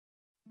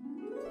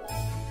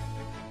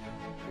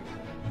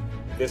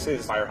This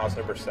is Firehouse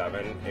number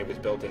 7. It was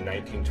built in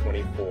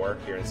 1924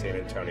 here in San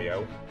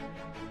Antonio.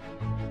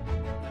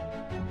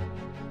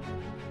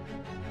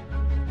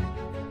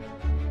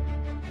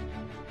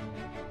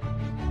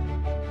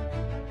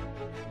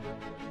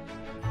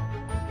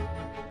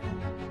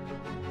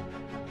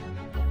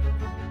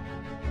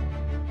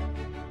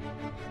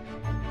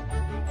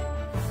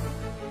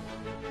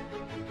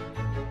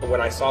 When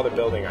I saw the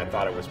building, I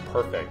thought it was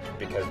perfect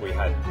because we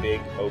had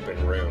big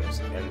open rooms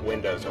and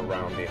windows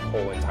around the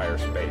whole entire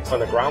space. On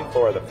the ground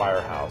floor of the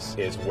firehouse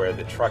is where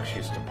the trucks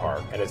used to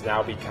park and has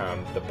now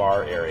become the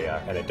bar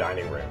area and a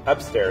dining room.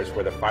 Upstairs,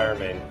 where the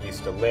firemen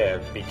used to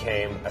live,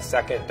 became a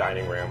second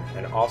dining room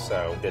and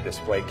also the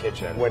display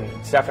kitchen. When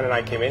Stefan and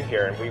I came in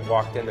here and we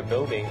walked in the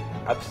building,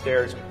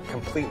 upstairs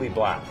completely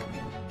black.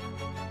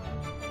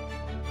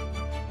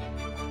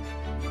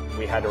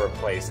 We had to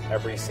replace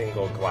every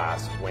single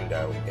glass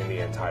window in the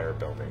entire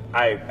building.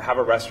 I have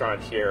a restaurant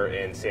here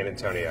in San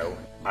Antonio.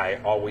 I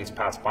always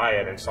passed by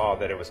it and saw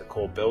that it was a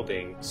cool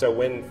building. So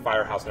when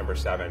Firehouse number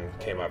 7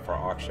 came up for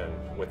auction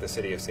with the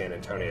city of San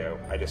Antonio,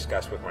 I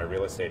discussed with my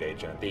real estate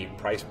agent the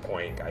price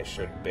point I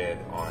should bid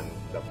on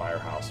the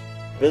firehouse.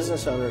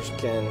 Business owners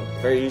can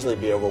very easily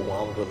be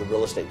overwhelmed with a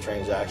real estate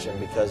transaction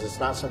because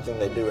it's not something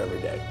they do every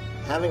day.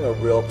 Having a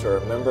realtor,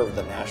 a member of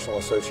the National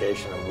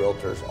Association of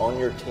Realtors on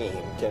your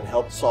team can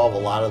help solve a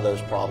lot of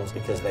those problems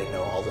because they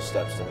know all the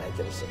steps to make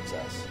it a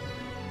success.